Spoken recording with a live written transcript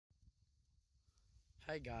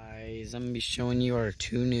Hi guys, I'm going to be showing you our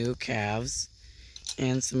two new calves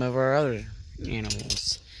and some of our other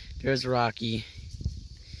animals. There's Rocky.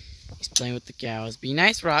 He's playing with the cows. Be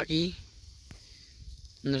nice, Rocky.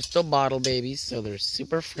 And they're still bottle babies, so they're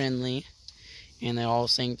super friendly. And they all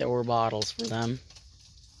think that we're bottles for them.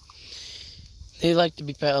 They like to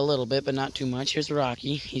be pet a little bit, but not too much. Here's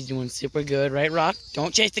Rocky. He's doing super good. Right, Rock?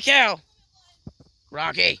 Don't chase the cow!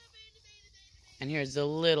 Rocky! And here's the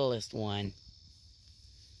littlest one.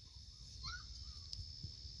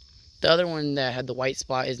 The other one that had the white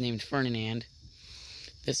spot is named Ferdinand.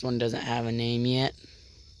 This one doesn't have a name yet.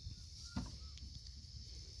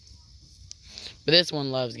 But this one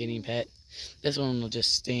loves getting pet. This one will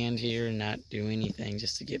just stand here and not do anything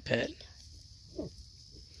just to get pet.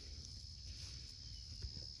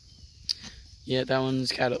 Yeah, that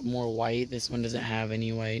one's got more white. This one doesn't have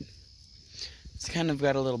any white. It's kind of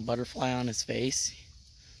got a little butterfly on his face.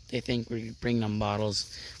 They think we're bringing them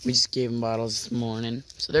bottles. We just gave them bottles this morning.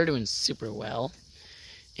 So they're doing super well.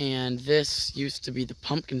 And this used to be the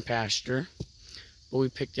pumpkin pasture. But we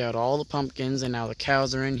picked out all the pumpkins and now the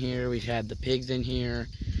cows are in here. We've had the pigs in here.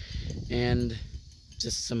 And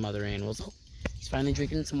just some other animals. Oh, he's finally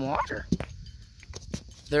drinking some water.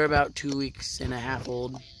 They're about 2.5 weeks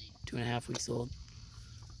old. 2.5 weeks old.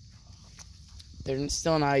 They're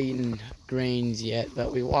still not eating grains yet,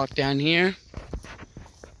 but we walk down here.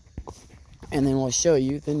 And then we'll show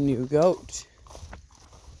you the new goat.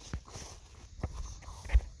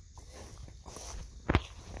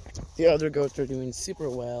 The other goats are doing super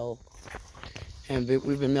well. And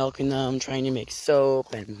we've been milking them, trying to make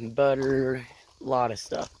soap and butter, a lot of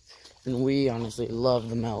stuff. And we honestly love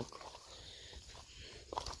the milk.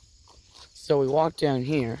 So we walk down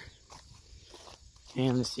here.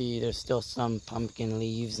 And see, there's still some pumpkin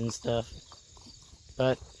leaves and stuff.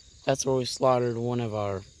 But that's where we slaughtered one of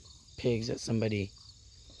our pigs that somebody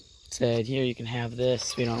said, here, you can have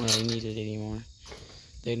this. We don't really need it anymore.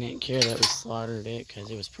 They didn't care that we slaughtered it because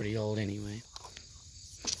it was pretty old anyway.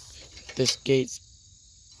 This gate's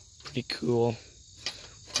pretty cool.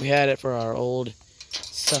 We had it for our old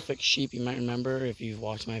Suffolk sheep, you might remember if you've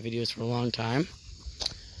watched my videos for a long time.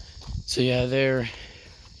 So yeah, they're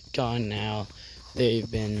gone now. They've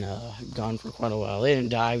been gone for quite a while. They didn't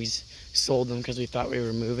die. We sold them because we thought we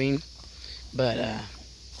were moving. But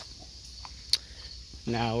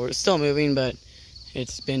now we're still moving, but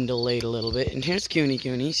it's been delayed a little bit. And here's Kuni.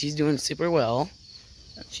 She's doing super well.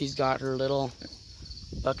 She's got her little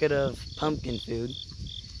bucket of pumpkin food.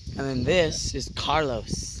 And then this is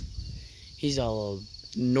Carlos. He's a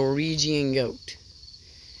Norwegian goat.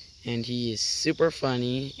 And he is super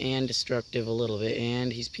funny and destructive a little bit.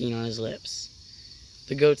 And he's peeing on his lips.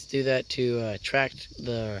 The goats do that to attract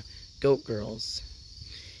the goat girls.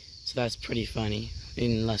 So that's pretty funny,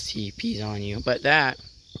 unless he pees on you. But that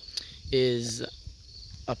is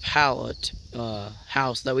a pallet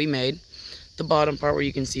house that we made. The bottom part where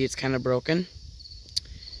you can see it's kind of broken.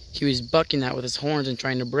 He was bucking that with his horns and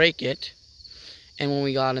trying to break it. And when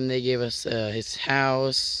we got him, they gave us his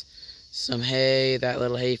house, some hay, that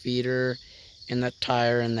little hay feeder, and that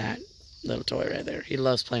tire and that little toy right there. He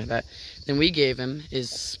loves playing with that. Then we gave him his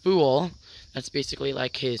spool. That's basically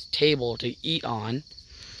like his table to eat on.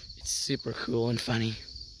 It's super cool and funny.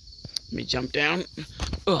 Let me jump down.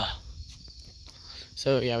 Ugh.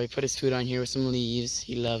 So yeah, we put his food on here with some leaves.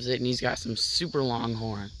 He loves it, and he's got some super long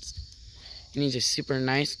horns. And he's a super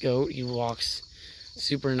nice goat. He walks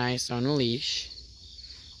super nice on a leash.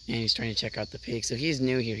 And he's trying to check out the pig. So he's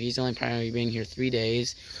new here. He's only probably been here 3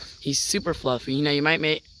 days. He's super fluffy. You know, you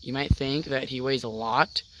might think that he weighs a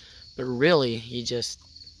lot, but really he just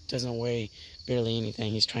doesn't weigh barely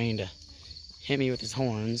anything. He's trying to hit me with his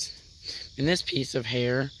horns. And this piece of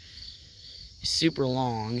hair is super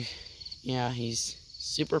long. Yeah, he's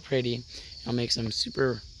super pretty. He'll make some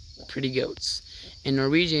super pretty goats. And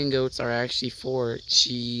Norwegian goats are actually for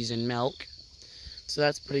cheese and milk. So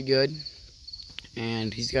that's pretty good.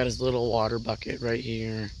 And he's got his little water bucket right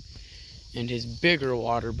here. And his bigger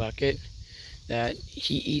water bucket that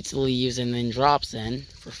he eats leaves and then drops in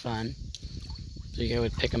for fun. So you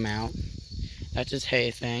would pick him out. That's his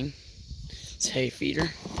hay thing. It's hay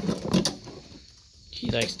feeder.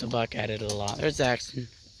 He likes to buck at it a lot. There's Zaxton.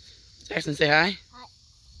 Zaxton, say hi. Hi.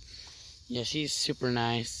 Yeah, she's super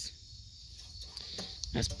nice.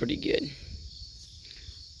 That's pretty good.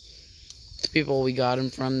 The people we got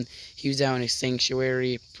him from, he was out in a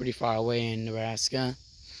sanctuary pretty far away in Nebraska.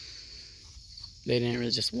 They didn't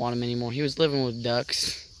really just want him anymore. He was living with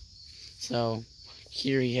ducks. So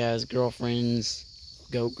here he has girlfriends,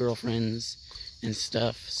 goat girlfriends, and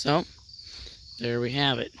stuff. So there we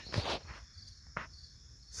have it.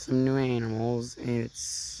 some new animals, and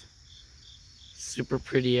it's super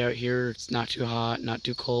pretty out here. It's not too hot, not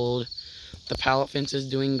too cold. The pallet fence is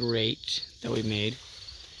doing great that we made.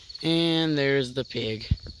 And there's the pig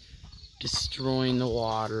destroying the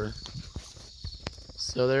water.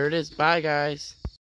 So there it is. Bye, guys.